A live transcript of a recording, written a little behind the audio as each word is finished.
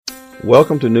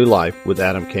Welcome to New Life with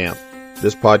Adam Camp.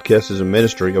 This podcast is a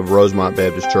ministry of Rosemont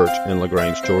Baptist Church in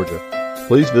LaGrange, Georgia.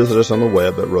 Please visit us on the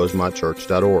web at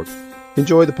rosemontchurch.org.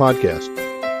 Enjoy the podcast.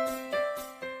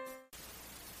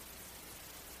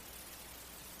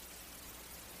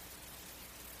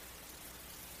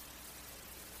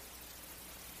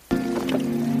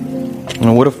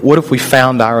 What if we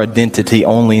found our identity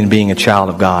only in being a child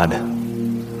of God?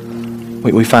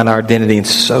 We find our identity in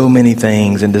so many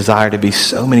things and desire to be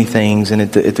so many things, and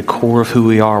at the core of who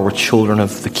we are, we're children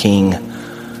of the King.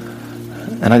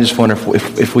 And I just wonder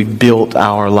if we built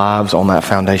our lives on that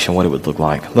foundation, what it would look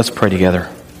like. Let's pray together.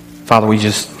 Father, we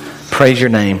just praise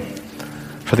your name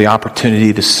for the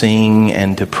opportunity to sing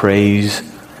and to praise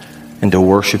and to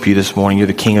worship you this morning. You're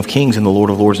the King of Kings and the Lord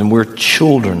of Lords, and we're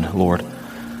children, Lord,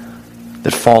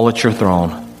 that fall at your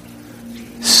throne,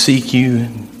 seek you,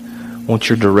 want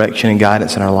your direction and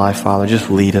guidance in our life, Father. Just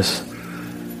lead us.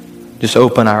 Just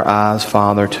open our eyes,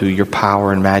 Father, to your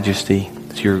power and majesty,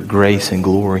 to your grace and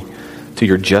glory, to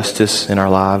your justice in our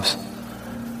lives.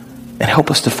 And help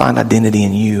us to find identity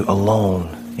in you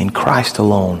alone, in Christ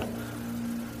alone.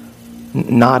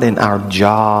 Not in our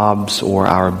jobs or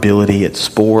our ability at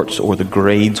sports or the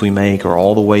grades we make or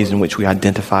all the ways in which we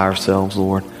identify ourselves,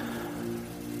 Lord.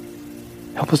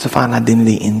 Help us to find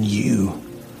identity in you.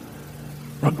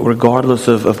 Regardless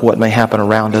of what may happen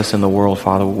around us in the world,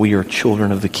 Father, we are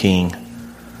children of the King.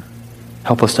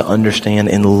 Help us to understand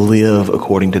and live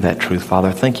according to that truth,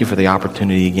 Father. Thank you for the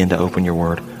opportunity again to open your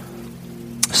word.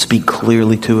 Speak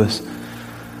clearly to us.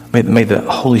 May the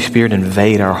Holy Spirit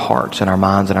invade our hearts and our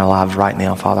minds and our lives right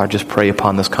now, Father. I just pray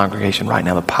upon this congregation right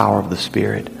now, the power of the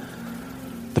Spirit,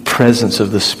 the presence of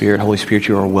the Spirit. Holy Spirit,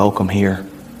 you are welcome here.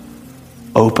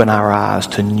 Open our eyes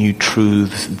to new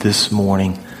truths this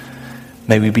morning.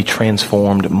 May we be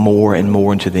transformed more and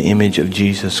more into the image of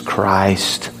Jesus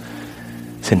Christ.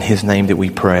 It's in His name that we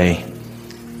pray.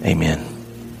 Amen.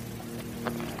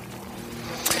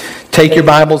 Take your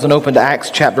Bibles and open to Acts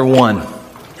chapter 1.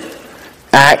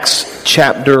 Acts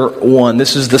chapter 1.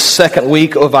 This is the second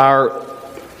week of our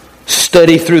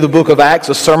study through the book of Acts,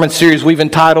 a sermon series we've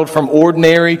entitled From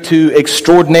Ordinary to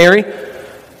Extraordinary.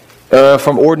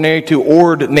 From ordinary to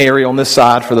ordinary on this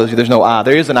side. For those of you, there's no I.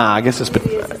 There is an I. I guess it's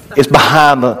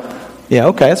behind the... Yeah,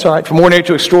 okay, that's all right. From ordinary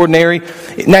to extraordinary.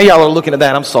 Now y'all are looking at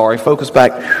that. I'm sorry. Focus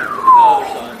back.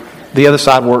 The other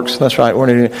side works. That's right.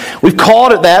 Ordinary. We've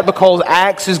called it that because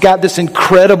Acts has got this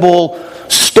incredible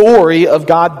story of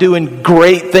God doing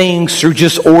great things through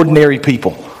just ordinary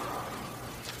people.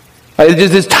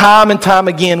 Just time and time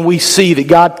again we see that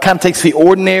God kind of takes the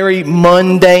ordinary,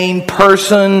 mundane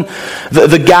person,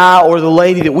 the guy or the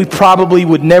lady that we probably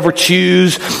would never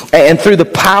choose, and through the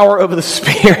power of the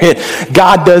Spirit,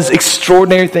 God does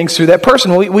extraordinary things through that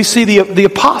person. We see the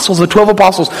apostles, the 12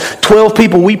 apostles, 12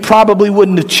 people we probably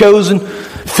wouldn't have chosen.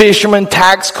 Fishermen,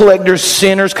 tax collectors,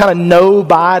 sinners, kind of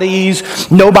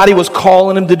nobodies. Nobody was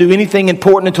calling them to do anything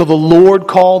important until the Lord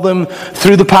called them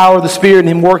through the power of the Spirit and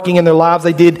Him working in their lives.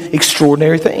 They did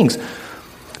extraordinary things.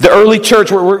 The early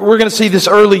church, we're going to see this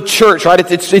early church, right?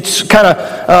 It's kind of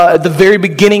at the very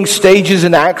beginning stages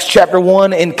in Acts chapter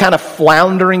 1 and kind of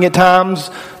floundering at times.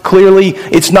 Clearly,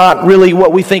 it's not really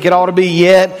what we think it ought to be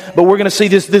yet, but we're going to see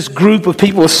this group of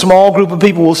people, a small group of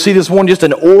people. We'll see this one, just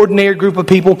an ordinary group of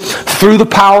people, through the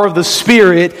power of the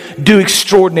Spirit, do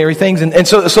extraordinary things. And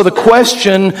so the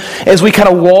question, as we kind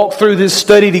of walk through this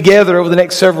study together over the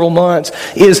next several months,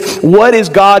 is what is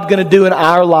God going to do in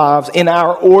our lives, in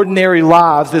our ordinary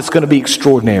lives, that's going to be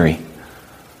extraordinary?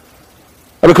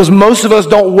 Because most of us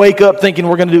don't wake up thinking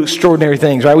we're going to do extraordinary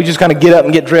things, right? We just kind of get up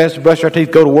and get dressed, brush our teeth,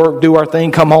 go to work, do our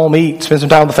thing, come home, eat, spend some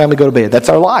time with the family, go to bed. That's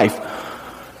our life.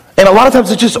 And a lot of times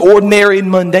it's just ordinary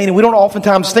and mundane, and we don't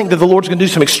oftentimes think that the Lord's going to do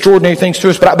some extraordinary things to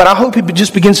us. But I hope He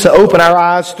just begins to open our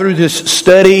eyes through this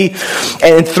study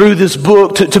and through this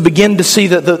book to begin to see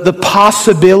the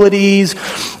possibilities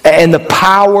and the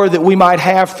power that we might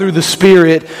have through the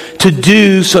Spirit to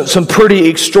do some pretty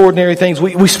extraordinary things.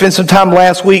 We spent some time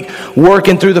last week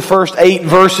working through the first 8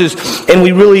 verses, and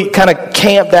we really kind of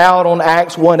camped out on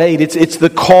Acts 1:8. It's the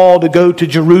call to go to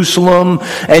Jerusalem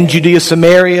and Judea,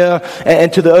 Samaria,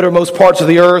 and to the uttermost parts of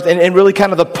the earth, and really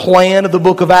kind of the plan of the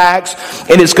book of Acts,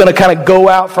 and it's going to kind of go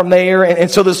out from there.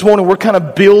 And so this morning we're kind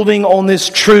of building on this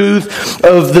truth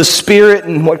of the Spirit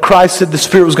and what Christ said the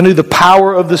Spirit was going to do, the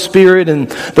power of the Spirit and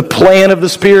the plan of the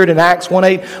Spirit in Acts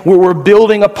 1:8. We're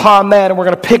building upon that, and we're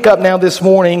going to pick up now this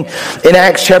morning in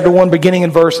Acts chapter 1, beginning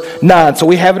in verse 9. So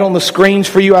we have it on the screens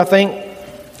for you, I think.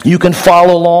 You can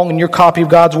follow along in your copy of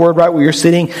God's Word right where you're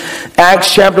sitting.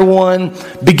 Acts chapter 1,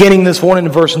 beginning this morning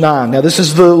in verse 9. Now this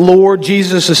is the Lord.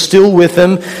 Jesus is still with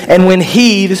them. And when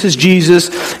He, this is Jesus,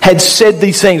 had said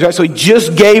these things, right? So He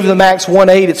just gave them Acts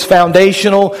 1:8. It's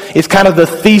foundational. It's kind of the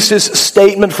thesis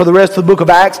statement for the rest of the book of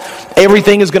Acts.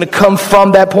 Everything is going to come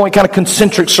from that point, kind of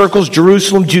concentric circles,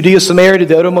 Jerusalem, Judea, Samaria, to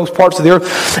the uttermost parts of the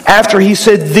earth. After He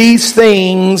said these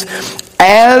things,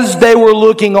 as they were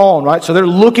looking on, right? So they're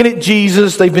looking at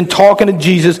Jesus. They've been talking to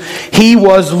Jesus. He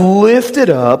was lifted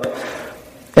up,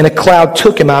 and a cloud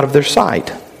took Him out of their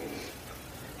sight.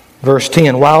 Verse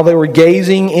 10, while they were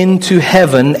gazing into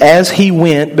heaven as He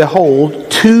went,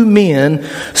 behold, two men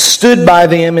stood by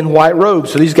them in white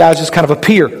robes. So these guys just kind of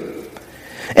appear.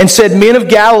 And said, men of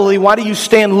Galilee, why do you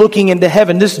stand looking into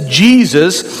heaven? This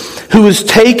Jesus, who is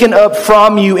taken up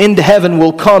from you into heaven,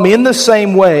 will come in the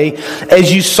same way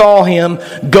as you saw Him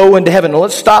go into heaven. Now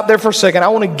let's stop there for a second. I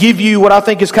want to give you what I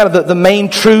think is kind of the main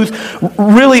truth,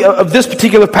 really, of this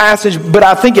particular passage, but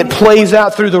I think it plays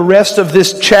out through the rest of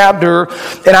this chapter,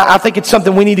 and I think it's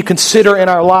something we need to consider in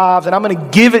our lives, and I'm going to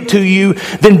give it to you,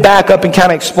 then back up and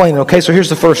kind of explain it. Okay, so here's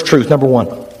the first truth, number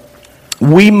one.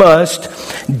 We must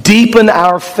deepen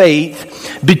our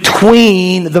faith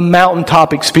between the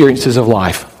mountaintop experiences of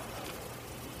life.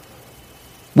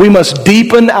 We must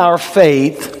deepen our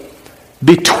faith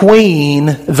between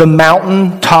the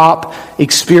mountaintop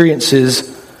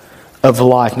experiences of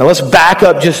life. Now let's back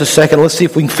up just a second. Let's see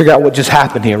if we can figure out what just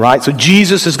happened here, right? So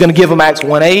Jesus is going to give them Acts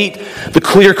 1:8, the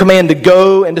clear command to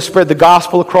go and to spread the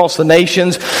gospel across the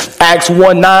nations. Acts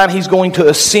 1:9, He's going to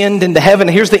ascend into heaven.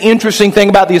 Here's the interesting thing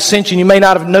about the ascension. You may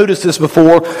not have noticed this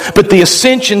before, but the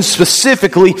ascension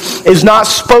specifically is not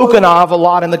spoken of a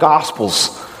lot in the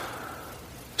Gospels.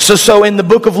 So in the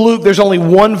book of Luke, there's only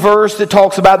one verse that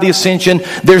talks about the ascension.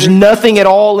 There's nothing at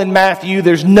all in Matthew.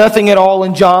 There's nothing at all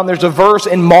in John. There's a verse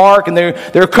in Mark, and there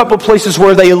are a couple of places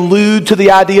where they allude to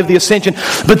the idea of the ascension.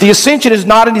 But the ascension is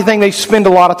not anything they spend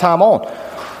a lot of time on.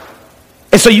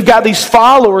 And so you've got these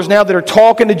followers now that are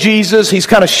talking to Jesus. He's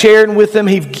kind of sharing with them.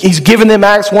 He's given them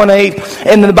Acts 1:8.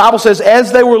 And then the Bible says,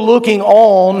 as they were looking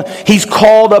on, He's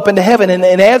called up into heaven. And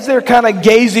as they're kind of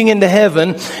gazing into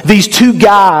heaven, these two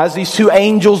guys, these two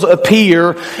angels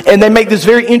appear. And they make this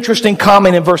very interesting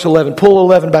comment in verse 11. Pull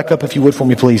 11 back up if you would for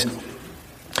me, please.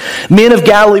 Men of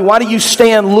Galilee, why do you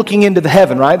stand looking into the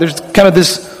heaven, right? There's kind of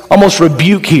this almost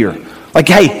rebuke here. Like,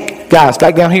 hey, guys,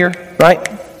 back down here, right?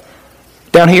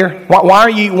 Down here? Why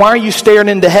are you staring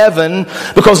into heaven?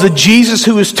 Because the Jesus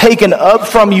who is taken up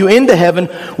from you into heaven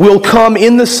will come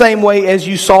in the same way as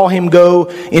you saw Him go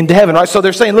into heaven. Right? So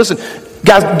they're saying, listen,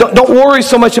 guys, don't worry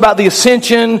so much about the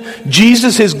ascension.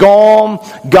 Jesus is gone.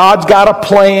 God's got a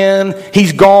plan.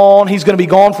 He's gone. He's going to be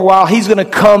gone for a while. He's going to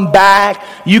come back.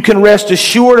 You can rest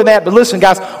assured of that. But listen,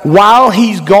 guys, while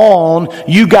He's gone,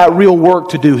 you got real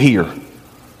work to do here.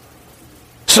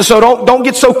 So don't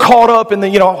get so caught up in the,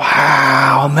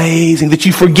 wow, amazing, that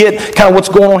you forget kind of what's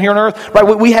going on here on earth. Right?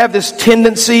 We have this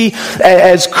tendency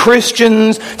as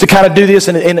Christians to kind of do this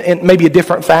in maybe a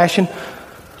different fashion.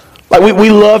 Like we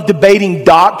love debating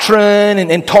doctrine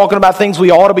and talking about things we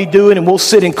ought to be doing, and we'll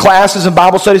sit in classes and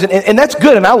Bible studies, and that's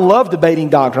good, and I love debating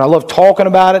doctrine. I love talking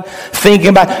about it, thinking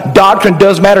about it. Doctrine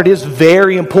does matter. It is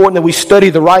very important that we study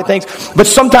the right things. But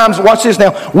sometimes, watch this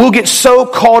now, we'll get so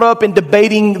caught up in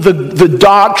debating the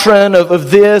doctrine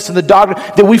of this and the doctrine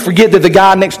that we forget that the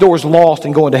guy next door is lost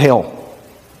and going to hell.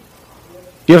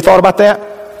 You ever thought about that?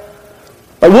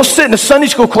 Like we'll sit in a Sunday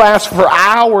school class for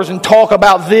hours and talk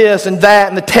about this and that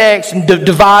and the text and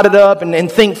divide it up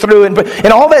and think through it. And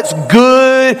all that's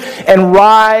good and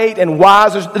right and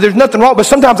wise. There's nothing wrong. But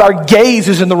sometimes our gaze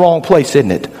is in the wrong place, isn't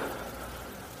it?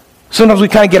 Sometimes we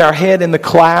kind of get our head in the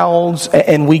clouds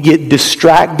and we get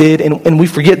distracted and we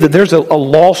forget that there's a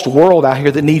lost world out here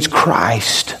that needs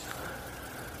Christ.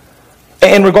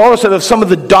 And regardless of some of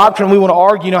the doctrine we want to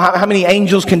argue, how many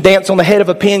angels can dance on the head of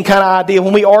a pin kind of idea,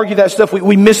 when we argue that stuff,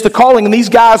 we miss the calling. And these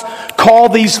guys call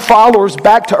these followers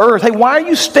back to earth. Hey, why are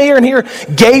you staring here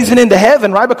gazing into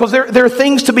heaven, right? Because there are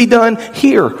things to be done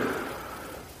here.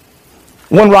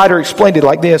 One writer explained it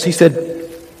like this. He said,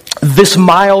 this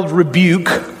mild rebuke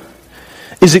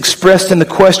is expressed in the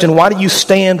question, why do you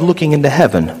stand looking into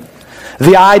heaven?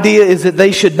 The idea is that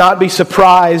they should not be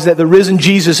surprised that the risen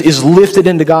Jesus is lifted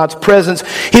into God's presence.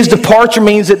 His departure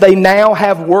means that they now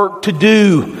have work to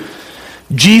do.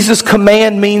 Jesus'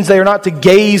 command means they are not to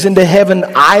gaze into heaven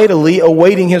idly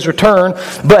awaiting His return,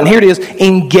 but, and here it is,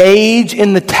 engage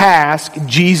in the task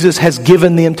Jesus has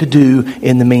given them to do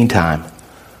in the meantime.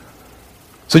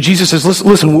 So Jesus says,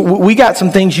 listen, we got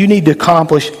some things you need to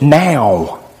accomplish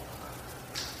now.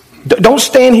 Don't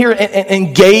stand here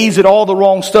and gaze at all the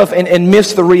wrong stuff and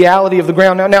miss the reality of the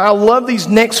ground. Now, I love these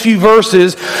next few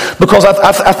verses because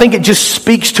I think it just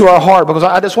speaks to our heart, because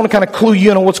I just want to kind of clue you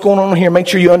in on what's going on here, make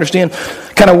sure you understand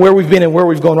kind of where we've been and where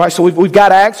we've gone, right? So we've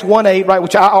got Acts 1:8, right,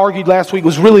 which I argued last week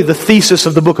was really the thesis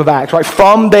of the book of Acts, right?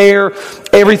 From there,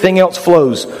 everything else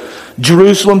flows.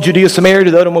 Jerusalem, Judea, Samaria,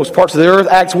 to the uttermost parts of the earth.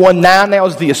 Acts 1:9 now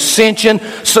is the ascension.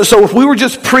 So if we were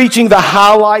just preaching the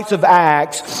highlights of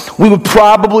Acts, we would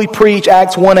probably preach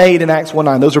Acts 1:8 and Acts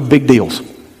 1:9. Those are big deals.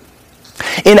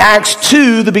 In Acts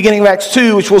 2, the beginning of Acts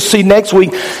 2, which we'll see next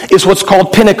week, is what's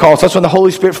called Pentecost. That's when the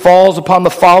Holy Spirit falls upon the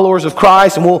followers of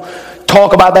Christ, and we'll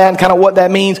talk about that and kind of what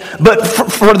that means. But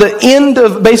for the end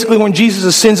of basically when Jesus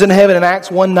ascends into heaven in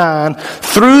Acts 1:9,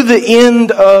 through the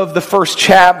end of the first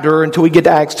chapter until we get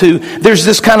to Acts 2, there's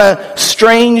this kind of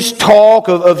strange talk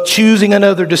of choosing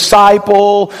another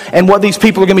disciple and what these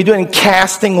people are going to be doing, and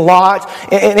casting lots.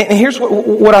 And here's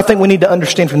what I think we need to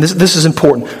understand from this. This is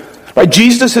important. Right,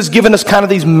 Jesus has given us kind of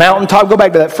these mountaintop, go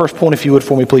back to that first point if you would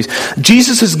for me, please.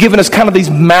 Jesus has given us kind of these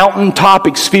mountaintop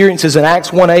experiences in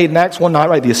Acts 1:8 and Acts 1:9,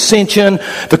 right? The ascension,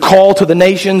 the call to the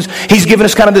nations. He's given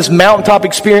us kind of this mountaintop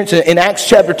experience in Acts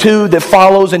chapter 2 that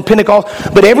follows in Pentecost.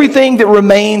 But everything that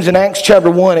remains in Acts chapter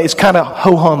 1 is kind of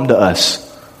ho-hum to us.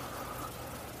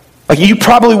 Like, you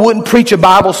probably wouldn't preach a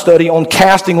Bible study on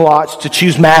casting lots to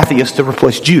choose Matthias to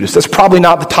replace Judas. That's probably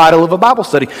not the title of a Bible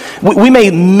study. We may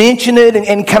mention it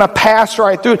and kind of pass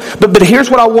right through it. But here's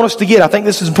what I want us to get. I think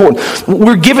this is important.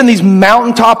 We're given these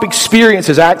mountaintop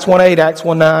experiences. Acts 1:8, Acts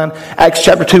 1:9, Acts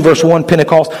chapter 2, verse 1,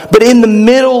 Pentecost. But in the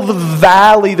middle of the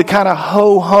valley, the kind of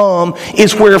ho-hum,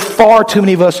 is where far too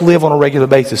many of us live on a regular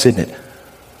basis, isn't it?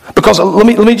 Because let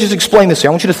me just explain this here.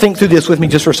 I want you to think through this with me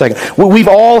just for a second. We've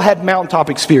all had mountaintop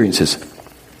experiences.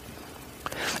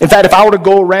 In fact, if I were to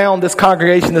go around this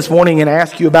congregation this morning and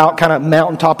ask you about kind of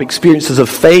mountaintop experiences of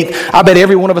faith, I bet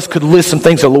every one of us could list some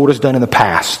things the Lord has done in the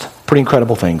past. Pretty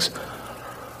incredible things.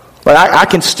 But I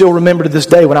can still remember to this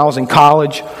day when I was in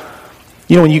college.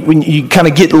 You know, when you kind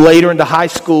of get later into high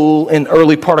school and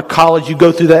early part of college, you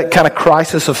go through that kind of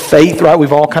crisis of faith, right?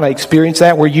 We've all kind of experienced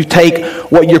that, where you take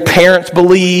what your parents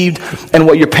believed and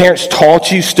what your parents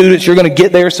taught you. Students, you're going to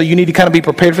get there, so you need to kind of be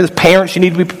prepared for this. Parents, you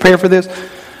need to be prepared for this.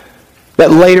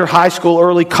 That later high school,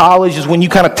 early college is when you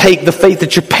kind of take the faith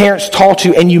that your parents taught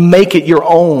you and you make it your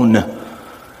own.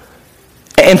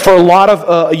 And for a lot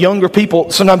of younger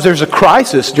people, sometimes there's a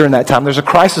crisis during that time. There's a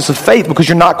crisis of faith because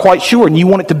you're not quite sure and you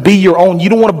want it to be your own. You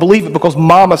don't want to believe it because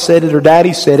mama said it or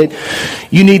daddy said it.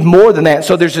 You need more than that.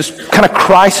 So there's this kind of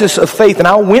crisis of faith. And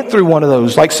I went through one of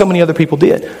those like so many other people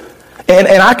did. And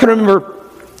I can remember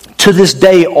to this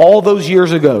day, all those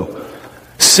years ago,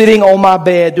 sitting on my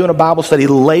bed doing a Bible study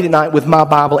late at night with my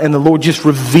Bible and the Lord just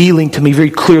revealing to me very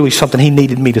clearly something He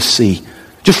needed me to see.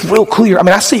 Just real clear. I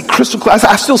mean, I see it crystal clear.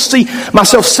 I still see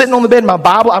myself sitting on the bed in my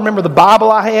Bible. I remember the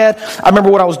Bible I had. I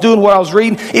remember what I was doing, what I was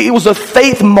reading. It was a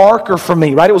faith marker for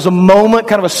me, right? It was a moment,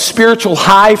 kind of a spiritual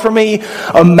high for me,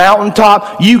 a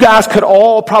mountaintop. You guys could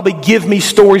all probably give me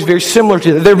stories very similar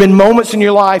to that. There have been moments in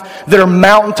your life that are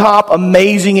mountaintop,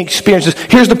 amazing experiences.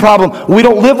 Here's the problem. We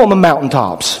don't live on the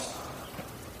mountaintops.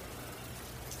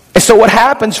 And so what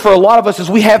happens for a lot of us is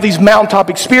we have these mountaintop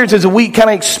experiences and we kind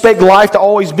of expect life to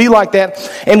always be like that.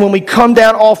 And when we come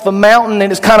down off the mountain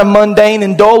and it's kind of mundane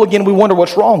and dull again, we wonder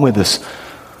what's wrong with us.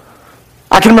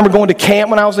 I can remember going to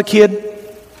camp when I was a kid.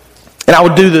 And I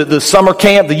would do the summer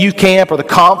camp, the youth camp, or the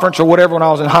conference or whatever when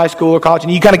I was in high school or college.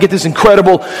 And you kind of get this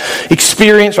incredible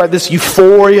experience, right? This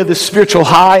euphoria, this spiritual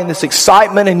high, and this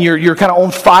excitement. And you're kind of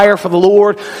on fire for the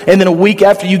Lord. And then a week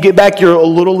after you get back, you're a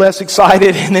little less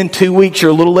excited. And then 2 weeks,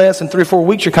 you're a little less. And 3 or 4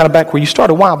 weeks, you're kind of back where you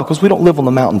started. Why? Because we don't live on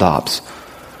the mountaintops.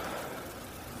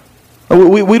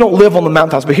 We don't live on the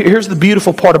mountaintops, but here's the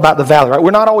beautiful part about the valley, right?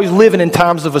 We're not always living in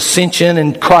times of ascension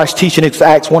and Christ teaching. It's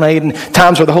Acts 1:8 and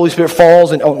times where the Holy Spirit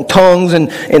falls and on tongues and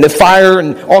the fire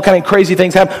and all kind of crazy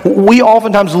things happen. We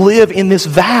oftentimes live in this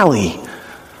valley.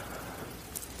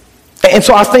 And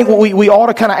so I think we ought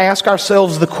to kind of ask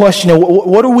ourselves the question,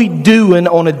 what are we doing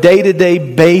on a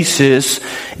day-to-day basis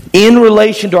in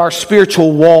relation to our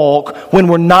spiritual walk when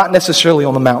we're not necessarily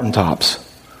on the mountaintops?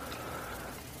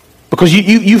 Because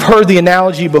you've heard the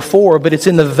analogy before, but it's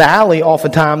in the valley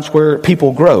oftentimes where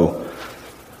people grow.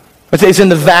 It's in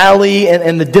the valley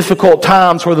and the difficult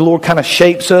times where the Lord kind of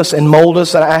shapes us and molds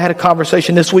us. And I had a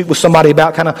conversation this week with somebody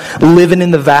about kind of living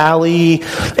in the valley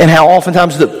and how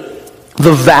oftentimes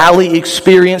The valley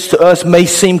experience to us may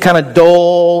seem kind of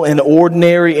dull and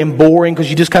ordinary and boring because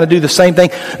you just kind of do the same thing.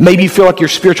 Maybe you feel like your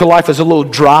spiritual life is a little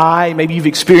dry. Maybe you've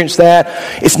experienced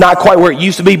that. It's not quite where it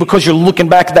used to be because you're looking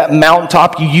back at that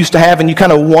mountaintop you used to have and you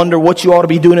kind of wonder what you ought to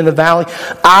be doing in the valley.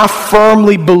 I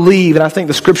firmly believe, and I think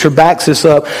the Scripture backs this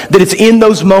up, that it's in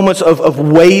those moments of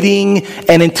waiting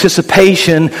and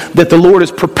anticipation that the Lord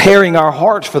is preparing our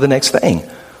hearts for the next thing.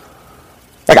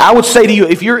 Like I would say to you,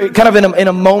 if you're kind of in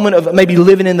a moment of maybe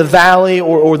living in the valley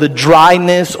or the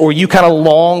dryness, or you kind of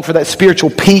long for that spiritual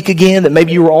peak again that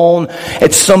maybe you were on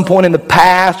at some point in the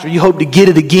past, or you hope to get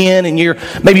it again and you're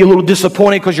maybe a little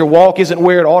disappointed because your walk isn't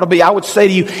where it ought to be, I would say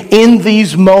to you, in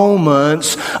these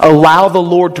moments, allow the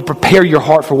Lord to prepare your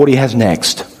heart for what He has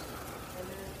next.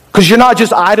 Because you're not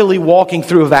just idly walking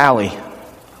through a valley.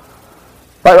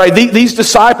 Right. These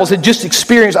disciples had just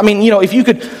experienced, if you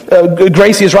could,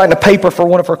 Gracie is writing a paper for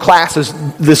one of her classes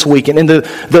this week, and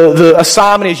the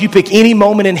assignment is you pick any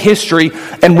moment in history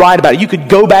and write about it. You could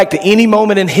go back to any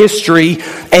moment in history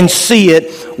and see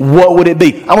it. What would it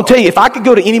be? I'm going to tell you, if I could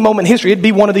go to any moment in history, it'd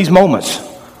be one of these moments.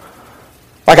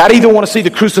 Like I'd either want to see the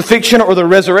crucifixion or the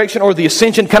resurrection or the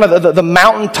ascension, kind of the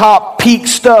mountaintop peak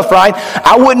stuff, right?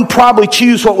 I wouldn't probably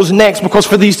choose what was next because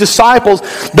for these disciples,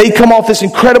 they come off this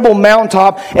incredible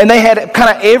mountaintop and they had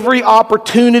kind of every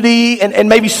opportunity and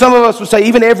maybe some of us would say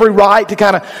even every right to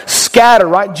kind of scatter,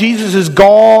 right? Jesus is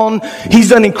gone. He's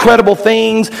done incredible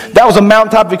things. That was a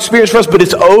mountaintop experience for us, but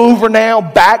it's over now.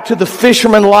 Back to the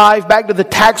fisherman life, back to the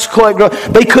tax collector.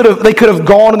 They could have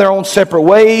gone in their own separate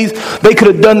ways. They could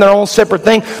have done their own separate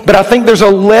thing. But I think there's a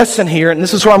lesson here, and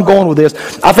this is where I'm going with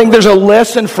this. I think there's a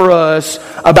lesson for us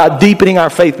about deepening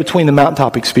our faith between the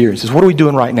mountaintop experiences. What are we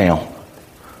doing right now?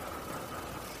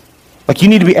 Like you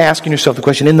need to be asking yourself the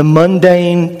question, in the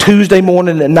mundane, Tuesday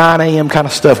morning at 9 a.m. kind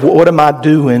of stuff, what am I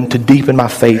doing to deepen my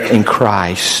faith in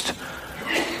Christ?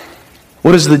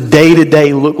 What does the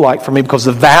day-to-day look like for me? Because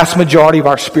the vast majority of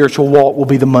our spiritual walk will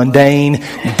be the mundane,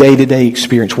 day-to-day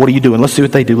experience. What are you doing? Let's see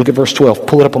what they do. Look at verse 12.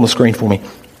 Pull it up on the screen for me.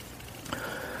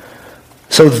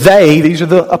 So these are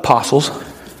the apostles,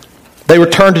 they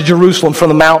returned to Jerusalem from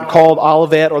the mount called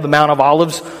Olivet, or the Mount of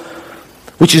Olives,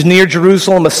 which is near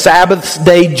Jerusalem, a Sabbath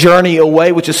day journey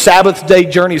away, which a Sabbath day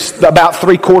journey is about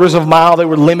 3/4 of a mile. They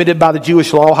were limited by the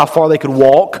Jewish law, how far they could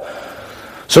walk.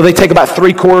 So they take about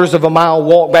 3/4 of a mile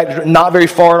walk back, not very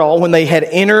far at all. When they had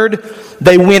entered,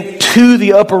 they went to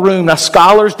the upper room. Now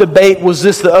scholars debate, was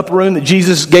this the upper room that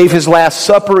Jesus gave His Last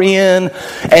Supper in?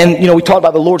 And we talked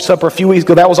about the Lord's Supper a few weeks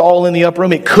ago. That was all in the upper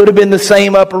room. It could have been the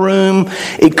same upper room.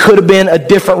 It could have been a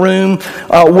different room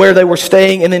where they were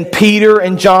staying. And then Peter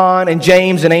and John and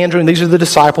James and Andrew, and these are the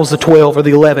disciples, the 12 or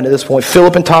the 11 at this point.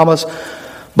 Philip and Thomas,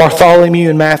 Bartholomew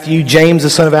and Matthew, James the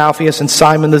son of Alphaeus, and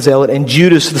Simon the Zealot, and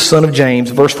Judas the son of James.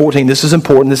 Verse 14, this is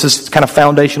important. This is kind of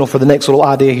foundational for the next little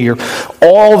idea here.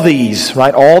 All these,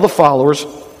 right, all the followers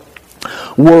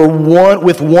were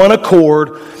with one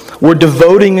accord, were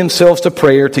devoting themselves to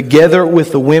prayer together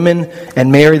with the women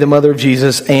and Mary, the mother of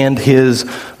Jesus, and His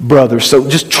brothers. So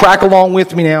just track along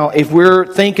with me now. If we're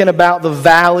thinking about the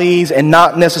valleys and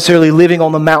not necessarily living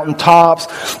on the mountaintops,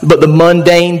 but the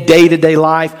mundane day-to-day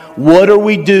life, what are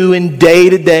we doing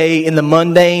day-to-day in the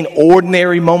mundane,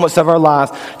 ordinary moments of our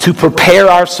lives to prepare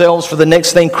ourselves for the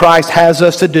next thing Christ has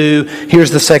us to do?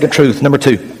 Here's the second truth. Number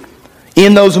 2.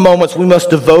 In those moments, we must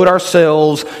devote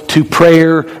ourselves to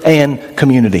prayer and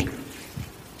community.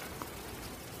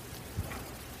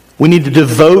 We need to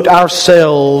devote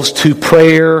ourselves to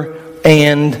prayer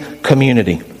and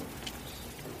community.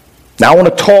 Now, I want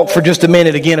to talk for just a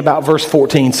minute again about verse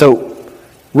 14. So,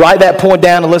 write that point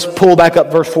down and let's pull back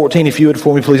up verse 14 if you would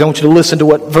for me, please. I want you to listen to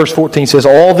what verse 14 says.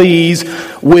 All these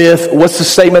with, what's the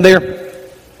statement there?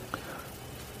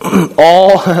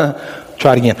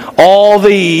 Try it again. All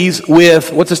these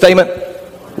with, what's the statement?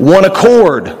 One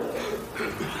accord.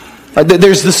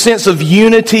 There's the sense of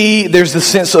unity. There's the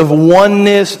sense of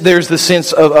oneness. There's the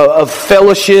sense of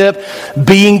fellowship,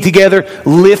 being together,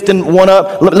 lifting one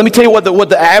up. Let me tell you what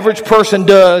the average person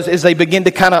does is they begin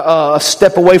to kind of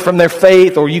step away from their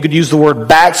faith, or you could use the word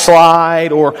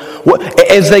backslide, or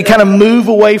as they kind of move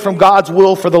away from God's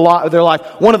will for their life.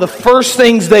 One of the first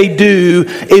things they do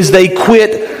is they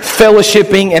quit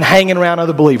fellowshipping and hanging around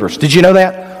other believers. Did you know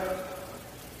that?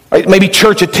 Maybe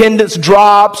church attendance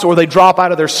drops, or they drop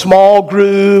out of their small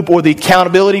group or the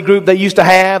accountability group they used to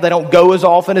have. They don't go as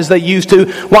often as they used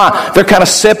to. Why? They're kind of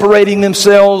separating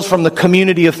themselves from the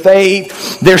community of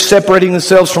faith. They're separating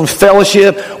themselves from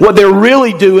fellowship. What they're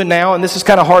really doing now, and this is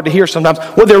kind of hard to hear sometimes,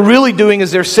 what they're really doing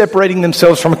is they're separating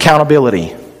themselves from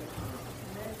accountability.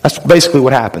 That's basically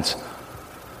what happens.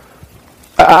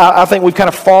 I think we've kind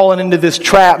of fallen into this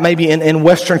trap maybe in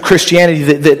Western Christianity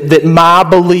that my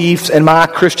beliefs and my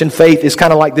Christian faith is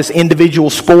kind of like this individual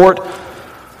sport.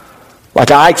 Like,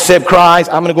 I accept Christ,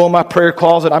 I'm going to go in my prayer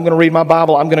closet, I'm going to read my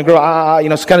Bible, I'm going to grow,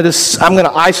 it's kind of this, I'm going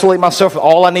to isolate myself,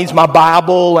 all I need is my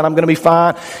Bible, and I'm going to be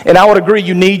fine. And I would agree,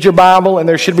 you need your Bible, and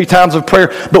there should be times of prayer,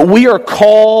 but we are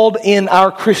called in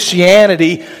our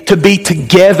Christianity to be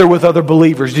together with other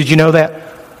believers. Did you know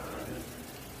that?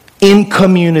 In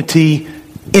community,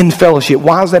 in fellowship.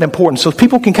 Why is that important? So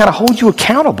people can kind of hold you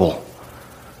accountable.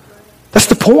 That's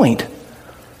the point.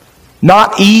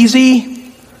 Not easy.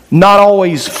 Not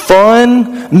always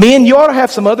fun. Men, you ought to have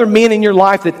some other men in your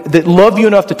life that love you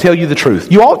enough to tell you the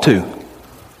truth. You ought to.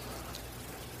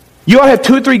 You ought to have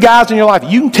 2 or 3 guys in your life.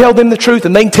 You can tell them the truth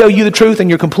and they can tell you the truth and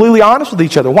you're completely honest with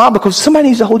each other. Why? Because somebody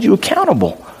needs to hold you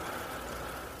accountable.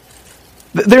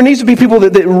 There needs to be people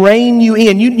that rein you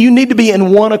in. You need to be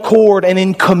in one accord and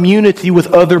in community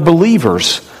with other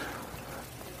believers.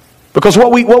 Because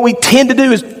what we tend to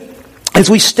do is, as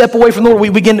we step away from the Lord,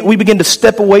 we begin to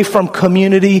step away from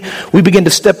community. We begin to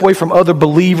step away from other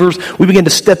believers. We begin to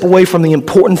step away from the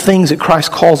important things that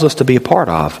Christ calls us to be a part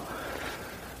of.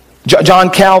 John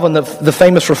Calvin, the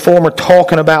famous reformer,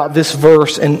 talking about this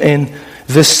verse in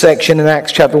this section in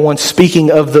Acts chapter 1,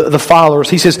 speaking of the followers,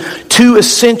 he says, 2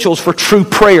 essentials for true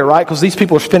prayer, right? Because these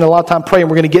people are spending a lot of time praying.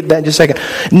 We're going to get to that in just a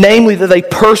second. Namely, that they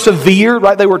persevered,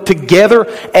 right? They were together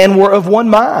and were of one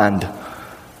mind.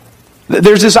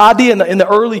 There's this idea in the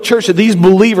early church that these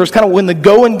believers, kind of when the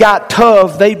going got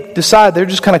tough, they decide they're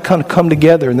just kind of come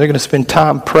together and they're going to spend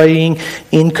time praying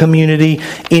in community,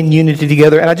 in unity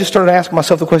together. And I just started asking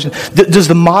myself the question, does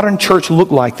the modern church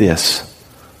look like this?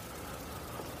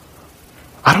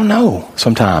 I don't know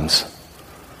sometimes.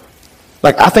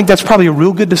 Like, I think that's probably a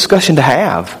real good discussion to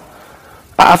have.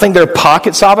 I think there are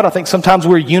pockets of it. I think sometimes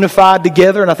we're unified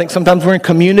together, and I think sometimes we're in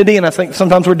community, and I think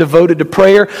sometimes we're devoted to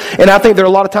prayer, and I think there are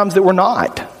a lot of times that we're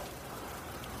not.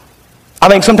 I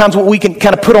think sometimes we can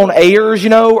kind of put on airs,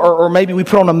 or maybe we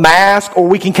put on a mask, or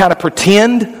we can kind of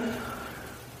pretend.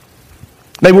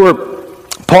 Maybe we're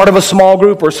part of a small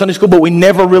group or a Sunday school, but we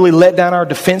never really let down our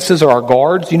defenses or our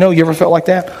guards. You ever felt like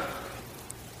that?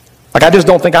 Like, I just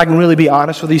don't think I can really be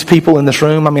honest with these people in this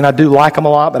room. I mean, I do like them a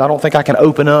lot, but I don't think I can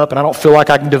open up, and I don't feel like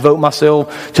I can devote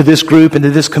myself to this group and to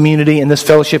this community and this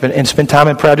fellowship and spend time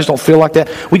in prayer. I just don't feel like that.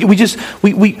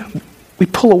 We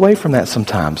pull away from that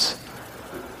sometimes.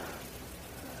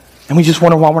 And we just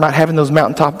wonder why we're not having those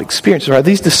mountaintop experiences, right?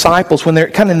 These disciples, when they're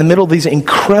kind of in the middle of these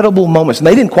incredible moments, and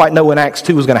they didn't quite know when Acts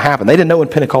 2 was going to happen. They didn't know when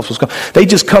Pentecost was going to. They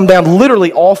just come down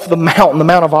literally off the mountain, the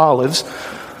Mount of Olives,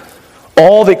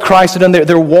 all that Christ had done there.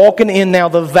 They're walking in now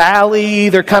the valley.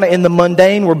 They're kind of in the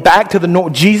mundane. We're back to the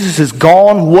north. Jesus is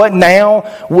gone. What now?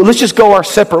 Well, let's just go our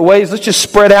separate ways. Let's just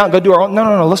spread out and go do our own.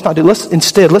 No. Let's not do. Let's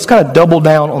kind of double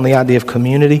down on the idea of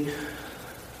community.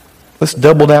 Let's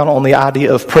double down on the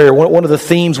idea of prayer. One of the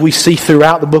themes we see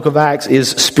throughout the book of Acts is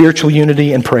spiritual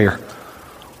unity and prayer.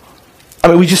 I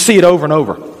mean, we just see it over and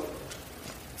over.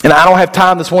 And I don't have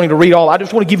time this morning to read all. I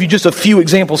just want to give you just a few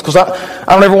examples because I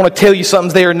don't ever want to tell you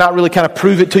something's there and not really kind of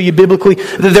prove it to you biblically.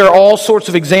 There are all sorts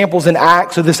of examples in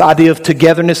Acts of this idea of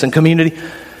togetherness and community.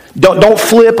 Don't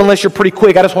flip unless you're pretty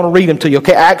quick. I just want to read them to you.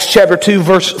 Okay, Acts chapter 2,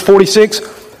 verse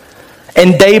 46.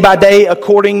 And day by day,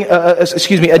 attending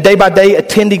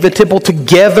the temple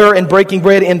together and breaking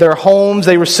bread in their homes,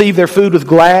 they received their food with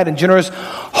glad and generous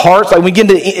hearts. Like we get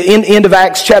to the end of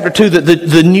Acts chapter 2,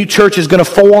 the new church is going to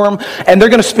form, and they're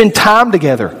going to spend time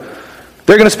together.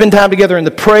 They're going to spend time together in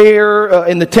the prayer,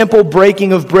 in the temple,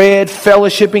 breaking of bread,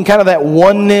 fellowshipping, kind of that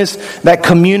oneness, that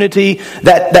community,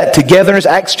 that togetherness.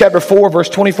 Acts chapter 4, verse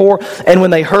 24. And when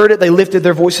they heard it, they lifted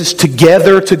their voices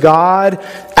together to God.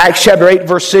 Acts chapter 8,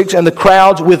 verse 6. And the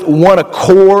crowds with one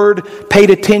accord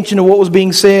paid attention to what was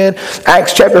being said.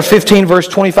 Acts chapter 15, verse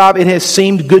 25. It has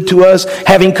seemed good to us,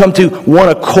 having come to one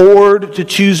accord, to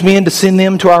choose men to send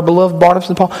them to our beloved Barnabas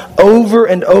and Paul. Over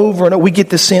and over and over, we get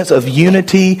this sense of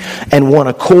unity and one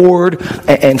accord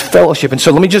and fellowship. And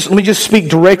so let me just speak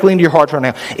directly into your hearts right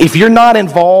now. If you're not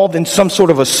involved in some sort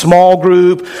of a small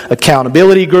group,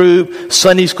 accountability group,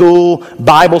 Sunday school,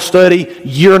 Bible study,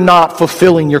 you're not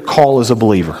fulfilling your call as a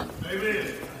believer.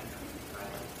 Amen.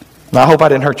 Now, I hope I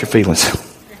didn't hurt your feelings.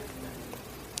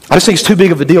 I just think it's too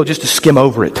big of a deal just to skim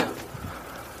over it.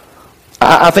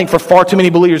 I think for far too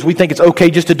many believers, we think it's okay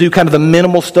just to do kind of the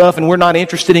minimal stuff and we're not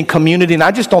interested in community, and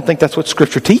I just don't think that's what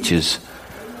Scripture teaches.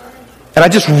 And I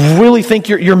just really think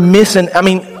you're missing. I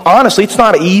mean, honestly, it's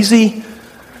not easy.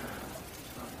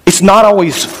 It's not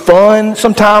always fun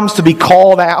sometimes to be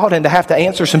called out and to have to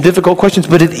answer some difficult questions,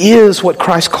 but it is what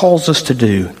Christ calls us to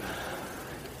do.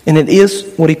 And it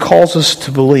is what he calls us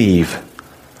to believe.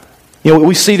 You know,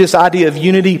 we see this idea of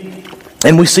unity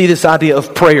and we see this idea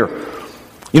of prayer.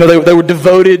 You know, they were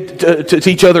devoted to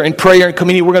each other in prayer and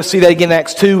community. We're going to see that again in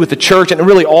Acts 2 with the church, and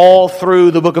really all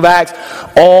through the book of Acts,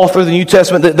 all through the New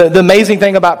Testament. The amazing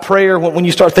thing about prayer, when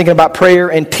you start thinking about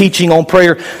prayer and teaching on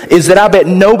prayer, is that I bet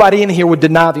nobody in here would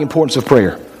deny the importance of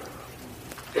prayer.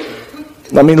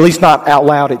 I mean, at least not out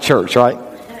loud at church, right?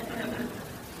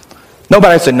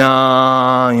 Nobody would say,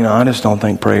 nah, I just don't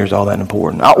think prayer is all that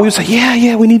important. We would say,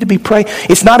 yeah, we need to be praying.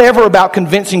 It's not ever about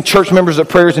convincing church members that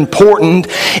prayer is important.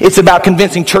 It's about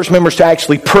convincing church members to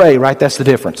actually pray, right? That's the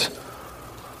difference.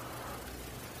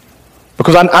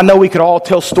 Because I know we could all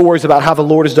tell stories about how the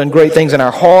Lord has done great things in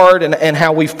our heart and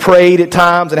how we've prayed at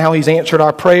times and how He's answered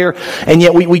our prayer. And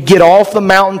yet we get off the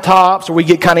mountaintops, or we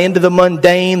get kind of into the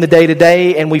mundane, the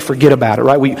day-to-day, and we forget about it,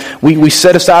 right? We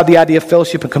set aside the idea of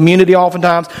fellowship and community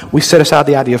oftentimes. We set aside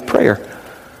the idea of prayer.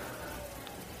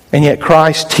 And yet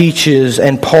Christ teaches,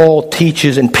 and Paul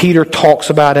teaches, and Peter talks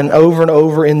about, and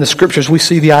over in the Scriptures we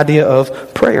see the idea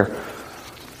of prayer.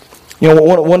 You know,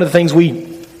 one of the things we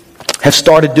have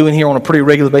started doing here on a pretty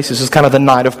regular basis is kind of the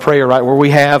night of prayer, right? Where we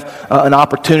have an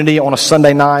opportunity on a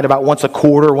Sunday night about once a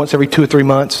quarter, once every 2 or 3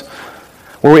 months,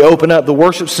 where we open up the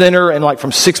worship center and like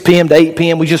from 6 p.m. to 8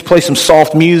 p.m. we just play some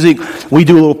soft music. We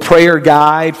do a little prayer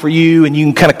guide for you, and you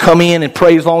can kind of come in and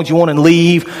pray as long as you want and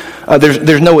leave.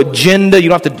 There's no agenda. You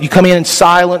don't have to. You come in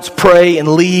silence, pray, and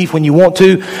leave when you want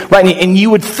to, right? And you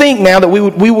would think now that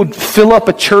we would fill up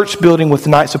a church building with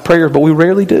nights of prayer, but we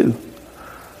rarely do.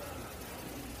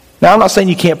 Now, I'm not saying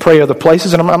you can't pray other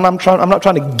places, and I'm not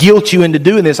trying to guilt you into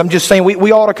doing this. I'm just saying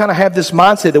we ought to kind of have this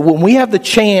mindset that when we have the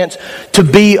chance to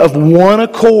be of one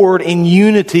accord in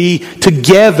unity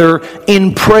together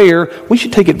in prayer, we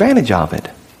should take advantage of it.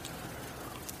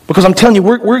 Because I'm telling you,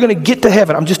 we're going to get to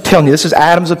heaven. I'm just telling you, this is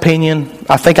Adam's opinion.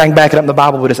 I think I can back it up in the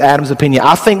Bible, but it's Adam's opinion.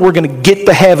 I think we're going to get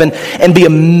to heaven and be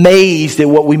amazed at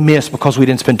what we missed because we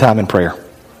didn't spend time in prayer.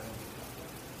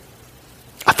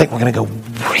 I think we're going to go,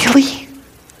 really?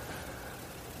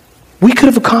 We could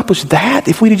have accomplished that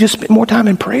if we'd have just spent more time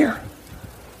in prayer.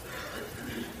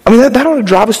 I mean, that ought to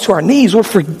drive us to our knees. Lord,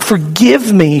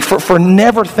 forgive me for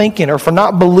never thinking or for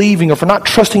not believing or for not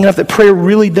trusting enough that prayer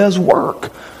really does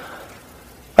work.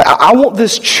 I want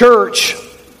this church,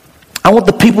 I want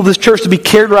the people of this church to be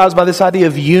characterized by this idea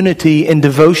of unity and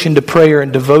devotion to prayer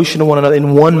and devotion to one another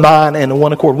in one mind and in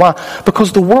one accord. Why?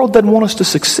 Because the world doesn't want us to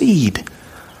succeed.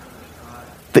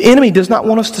 The enemy does not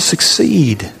want us to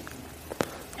succeed.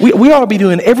 We ought to be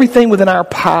doing everything within our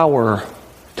power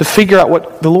to figure out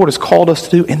what the Lord has called us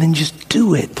to do and then just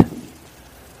do it.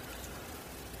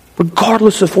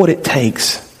 Regardless of what it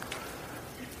takes.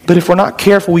 But if we're not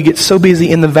careful, we get so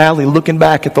busy in the valley looking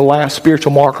back at the last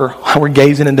spiritual marker while we're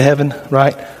gazing into heaven,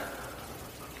 right?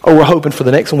 Or we're hoping for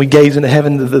the next one. We gaze into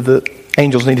heaven, the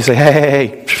angels need to say,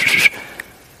 hey,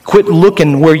 quit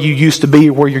looking where you used to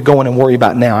be or where you're going and worry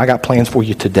about now. I got plans for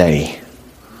you today.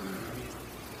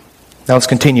 Now let's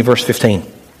continue, verse 15.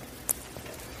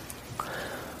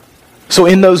 So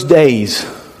in those days,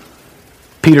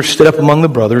 Peter stood up among the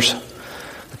brothers.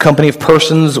 The company of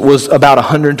persons was about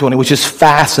 120, which is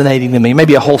fascinating to me.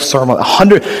 Maybe a whole sermon.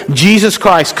 100. Jesus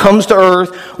Christ comes to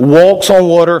earth, walks on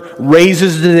water,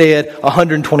 raises the dead.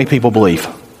 120 people believe.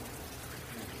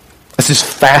 This is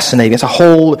fascinating. That's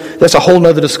a whole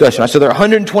nother discussion. So there are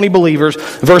 120 believers.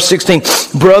 Verse 16.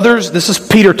 Brothers, this is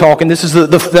Peter talking. This is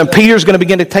Peter's going to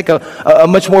begin to take a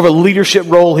much more of a leadership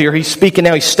role here. He's speaking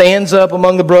now. He stands up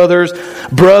among the brothers.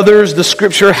 Brothers, the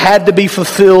scripture had to be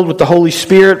fulfilled with the Holy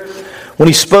Spirit when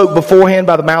he spoke beforehand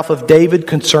by the mouth of David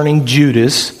concerning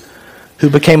Judas, who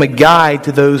became a guide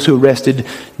to those who arrested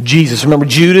Jesus. Remember,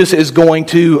 Judas is going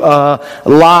to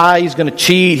lie. He's going to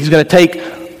cheat. He's going to take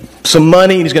some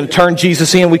money, and he's going to turn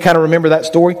Jesus in. We kind of remember that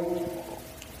story.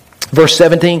 Verse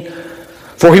 17.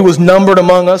 For he was numbered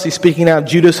among us. He's speaking now of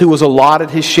Judas, who was allotted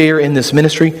his share in this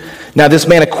ministry. Now this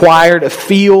man acquired a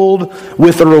field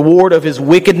with the reward of his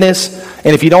wickedness.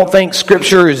 And if you don't think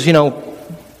Scripture is,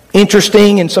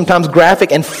 interesting and sometimes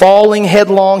graphic, and falling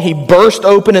headlong, he burst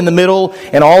open in the middle,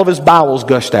 and all of his bowels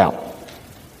gushed out.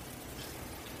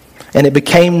 And it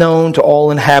became known to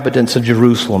all inhabitants of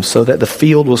Jerusalem, so that the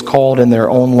field was called in their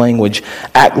own language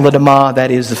Akladama,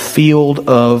 that is the field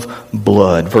of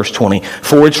blood. Verse 20.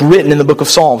 For it's written in the book of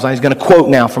Psalms. Now he's going to quote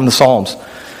now from the Psalms.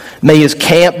 May his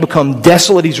camp become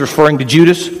desolate. He's referring to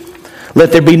Judas.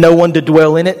 Let there be no one to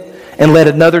dwell in it, and let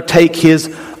another take his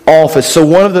office. So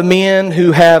one of the men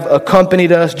who have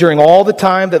accompanied us during all the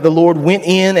time that the Lord went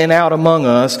in and out among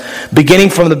us,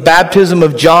 beginning from the baptism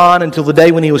of John until the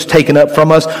day when he was taken up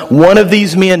from us, one of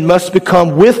these men must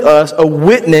become with us a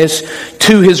witness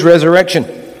to his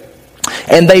resurrection.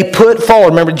 And they put forward,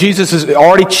 remember Jesus has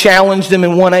already challenged them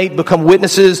in 1:8, become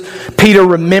witnesses. Peter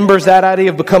remembers that idea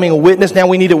of becoming a witness. Now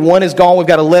we need it. 1 is gone. We've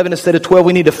got 11 instead of 12.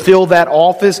 We need to fill that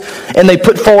office. And they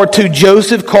put forward 2,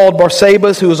 Joseph called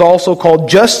Barsabas, who was also called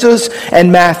Justus,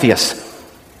 and Matthias.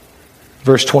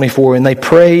 Verse 24, and they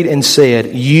prayed and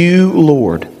said, You,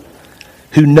 Lord,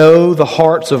 who know the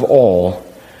hearts of all,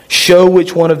 show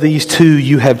which one of these 2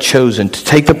 you have chosen to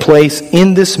take the place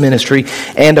in this ministry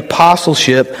and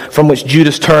apostleship from which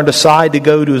Judas turned aside to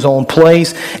go to his own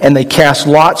place. And they cast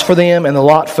lots for them, and the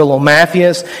lot fell on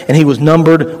Matthias, and he was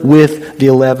numbered with the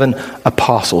 11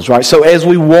 apostles. Right? So as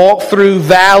we walk through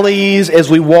valleys, as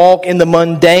we walk in the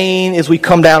mundane, as we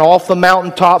come down off the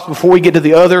mountaintops before we get to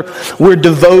the other, we're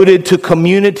devoted to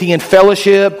community and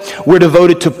fellowship. We're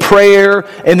devoted to prayer.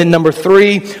 And then number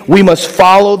 3, we must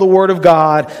follow the Word of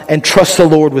God and trust the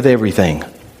Lord with everything.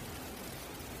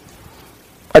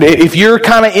 If you're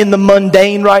kind of in the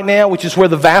mundane right now, which is where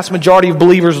the vast majority of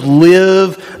believers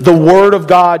live, the Word of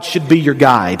God should be your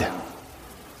guide.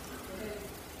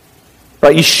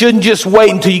 Right? You shouldn't just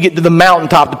wait until you get to the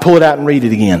mountaintop to pull it out and read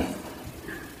it again.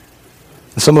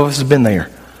 And some of us have been there.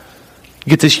 You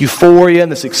get this euphoria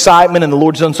and this excitement, and the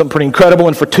Lord's done something pretty incredible,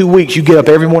 and for 2 weeks you get up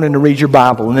every morning to read your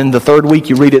Bible, and then the 3rd week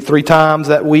you read it 3 times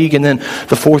that week, and then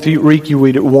the 4th week you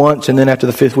read it once, and then after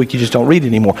the 5th week you just don't read it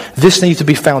anymore. This needs to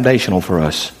be foundational for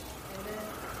us.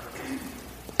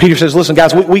 Peter says, listen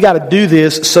guys, we got to do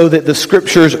this so that the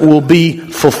Scriptures will be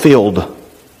fulfilled.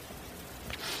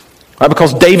 Right,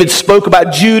 because David spoke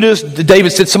about Judas.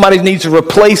 David said somebody needs to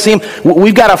replace him.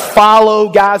 We've got to follow,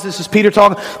 guys, this is Peter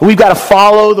talking. We've got to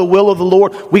follow the will of the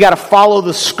Lord. We got to follow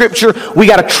the Scripture. We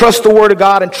got to trust the Word of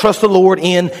God and trust the Lord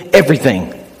in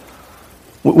everything.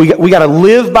 We got to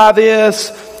live by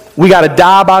this. We got to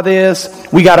die by this.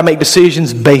 We got to make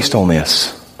decisions based on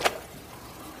this.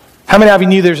 How many of you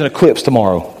knew there's an eclipse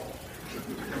tomorrow?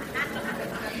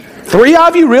 3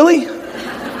 of you, really?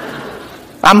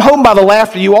 I'm hoping by the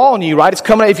laughter you all knew, right? It's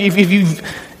coming. If you've,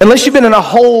 unless you've been in a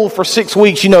hole for 6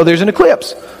 weeks, you know there's an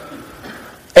eclipse.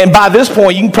 And by this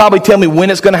point, you can probably tell me when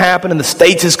it's going to happen and the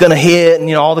states it's going to hit,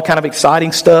 and all the kind of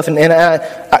exciting stuff. And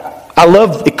I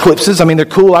love eclipses. I mean, they're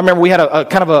cool. I remember we had a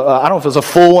kind of I don't know if it was a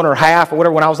full one or half or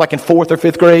whatever when I was like in 4th or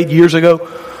 5th grade years ago.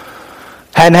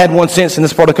 Hadn't had one since in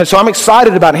this part of the country. So I'm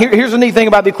excited about it. Here's the neat thing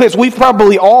about the eclipse. We've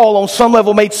probably all, on some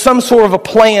level, made some sort of a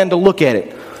plan to look at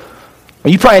it.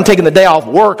 You probably ain't taking the day off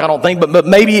work, I don't think, but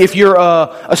maybe if you're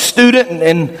a student,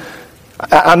 and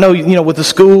I know, with the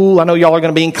school, I know y'all are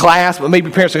going to be in class, but maybe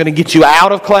parents are going to get you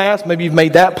out of class. Maybe you've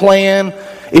made that plan.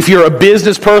 If you're a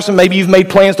business person, maybe you've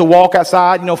made plans to walk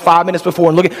outside, 5 minutes before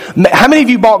and look at. How many of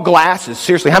you bought glasses?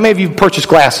 Seriously, how many of you purchased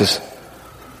glasses?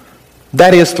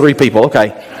 That is 3 people, okay.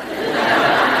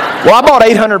 Well, I bought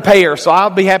 800 pairs, so I'll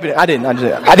be happy. I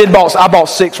bought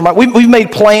 6 for we've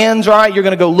made plans, right? You're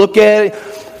going to go look at it.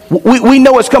 We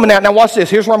know it's coming out. Now watch this.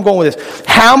 Here's where I'm going with this.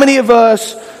 How many of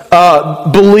us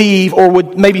believe or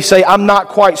would maybe say, I'm not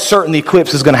quite certain the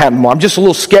eclipse is going to happen tomorrow. I'm just a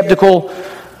little skeptical.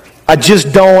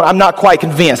 I'm not quite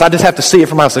convinced. I just have to see it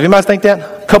for myself. Anybody think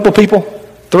that? A couple of people?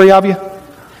 3 of you?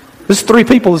 This is 3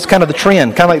 people. This is kind of the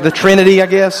trend. Kind of like the Trinity, I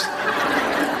guess.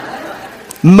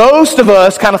 Most of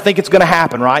us kind of think it's going to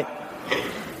happen, right?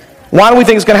 Why do we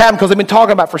think it's going to happen? Because they've been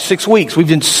talking about it for 6 weeks. We've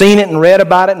been seen it and read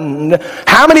about it. And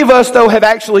how many of us, though, have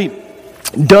actually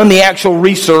done the actual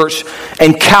research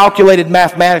and calculated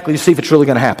mathematically to see if it's really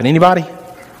going to happen? Anybody?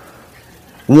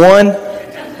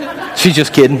 1? She's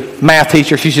just kidding. Math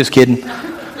teacher, she's just kidding.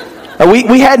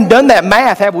 We hadn't done that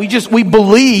math, have we? We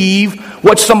believe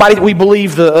we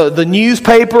believe the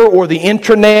newspaper or the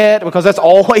intranet, because that's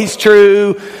always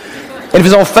true. And if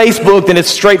it's on Facebook, then it's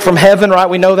straight from heaven, right?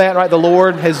 We know that, right? The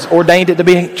Lord has ordained it to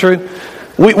be true.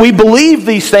 We believe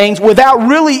these things without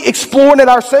really exploring it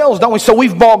ourselves, don't we? So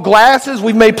we've bought glasses.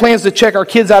 We've made plans to check our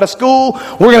kids out of school.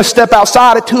 We're going to step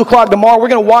outside at 2 o'clock tomorrow. We're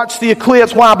going to watch the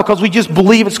eclipse. Why? Because we just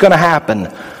believe it's going to happen.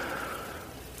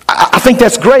 I think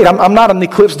that's great. I'm not an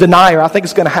eclipse denier. I think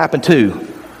it's going to happen too.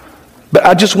 But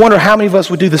I just wonder how many of us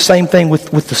would do the same thing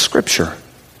with the Scripture.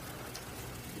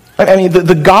 I mean,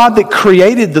 the God that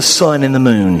created the sun and the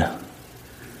moon,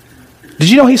 did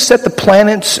you know He set the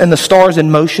planets and the stars in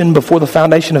motion before the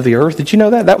foundation of the earth? Did you know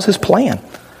that? That was His plan.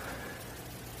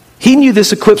 He knew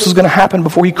this eclipse was going to happen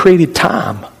before He created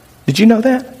time. Did you know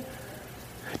that?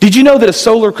 Did you know that a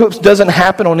solar eclipse doesn't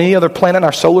happen on any other planet in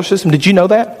our solar system? Did you know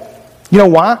that? You know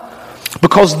why?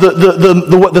 Because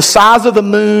the size of the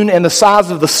moon and the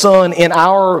size of the sun in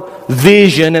our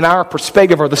vision, in our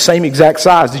perspective, are the same exact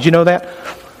size. Did you know that?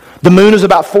 The moon is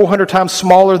about 400 times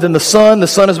smaller than the sun. The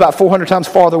sun is about 400 times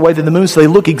farther away than the moon, so they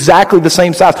look exactly the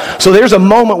same size. So there's a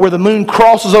moment where the moon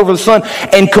crosses over the sun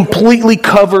and completely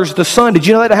covers the sun. Did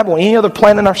you know that happened on any other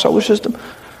planet in our solar system?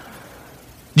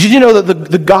 Did you know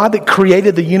that the God that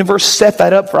created the universe set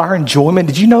that up for our enjoyment?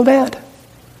 Did you know that?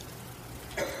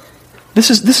 This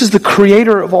is the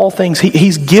creator of all things.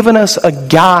 He's given us a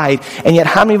guide, and yet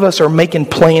how many of us are making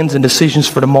plans and decisions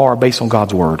for tomorrow based on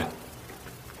God's Word?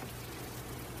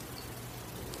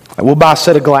 We'll buy a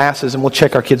set of glasses and we'll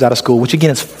check our kids out of school, which again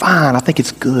is fine. I think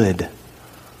it's good.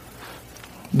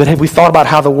 But have we thought about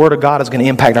how the Word of God is going to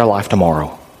impact our life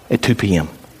tomorrow at 2 p.m.?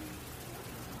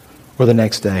 Or the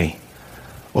next day?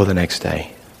 Or the next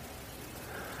day?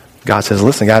 God says,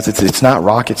 listen guys, it's not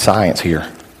rocket science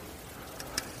here.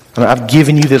 I mean, I've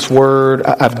given you this Word.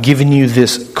 I've given you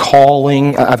this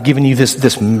calling. I've given you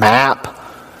this map.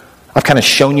 I've kind of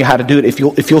shown you how to do it. If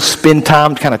you'll spend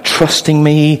time kind of trusting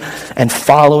me and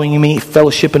following me,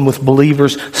 fellowshipping with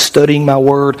believers, studying my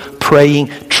Word, praying,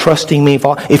 trusting me.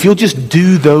 If you'll just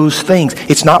do those things,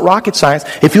 it's not rocket science.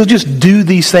 If you'll just do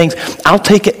these things, I'll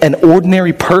take an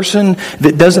ordinary person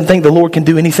that doesn't think the Lord can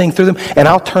do anything through them, and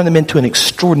I'll turn them into an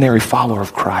extraordinary follower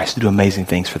of Christ to do amazing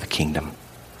things for the kingdom.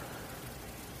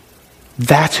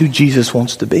 That's who Jesus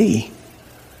wants to be.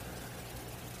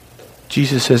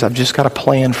 Jesus says, I've just got a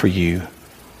plan for you.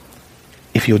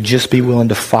 If you'll just be willing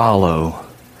to follow,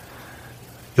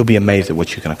 you'll be amazed at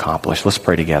what you can accomplish. Let's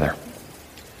pray together.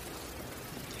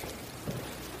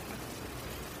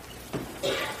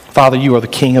 Father, you are the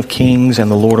King of kings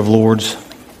and the Lord of lords.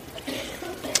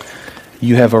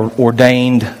 You have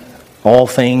ordained all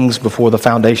things before the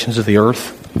foundations of the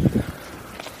earth.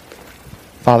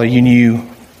 Father, you knew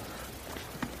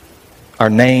our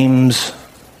names,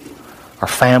 our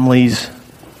families,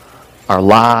 our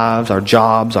lives, our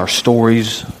jobs, our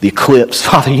stories, the eclipse.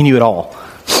 Father, you knew it all.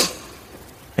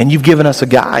 And you've given us a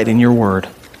guide in your Word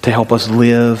to help us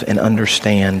live and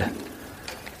understand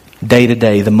day to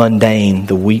day, the mundane,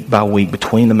 the week by week,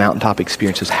 between the mountaintop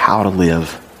experiences, how to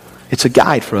live. It's a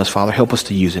guide for us, Father. Help us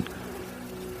to use it.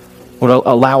 Would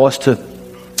allow us to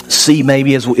see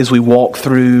maybe as we walk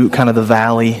through kind of the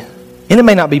valley. And it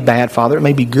may not be bad, Father. It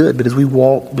may be good. But as we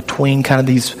walk between kind of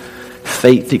these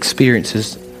faith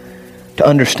experiences, to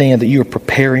understand that you are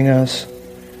preparing us.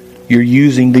 You're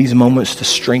using these moments to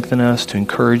strengthen us, to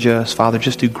encourage us. Father,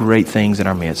 just do great things in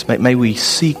our midst. May we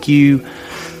seek you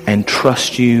and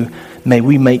trust you. May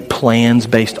we make plans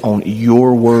based on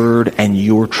your word and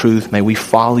your truth. May we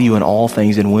follow you in all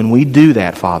things. And when we do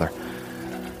that, Father,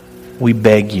 we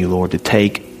beg you, Lord, to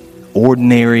take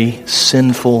ordinary,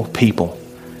 sinful people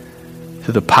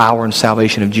through the power and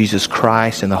salvation of Jesus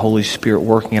Christ and the Holy Spirit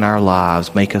working in our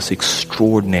lives, make us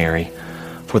extraordinary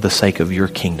for the sake of your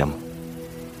kingdom.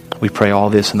 We pray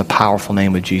all this in the powerful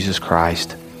name of Jesus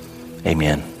Christ.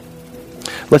 Amen.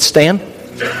 Let's stand.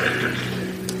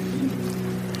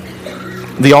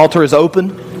 The altar is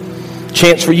open.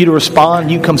 Chance for you to respond.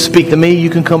 You come speak to me.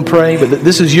 You can come pray. But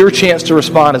this is your chance to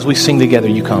respond as we sing together.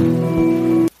 You come.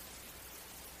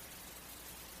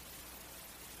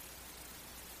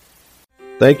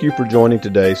 Thank you for joining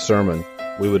today's sermon.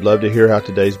 We would love to hear how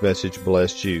today's message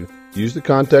blessed you. Use the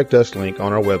Contact Us link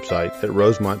on our website at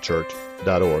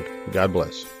rosemontchurch.org. God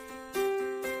bless.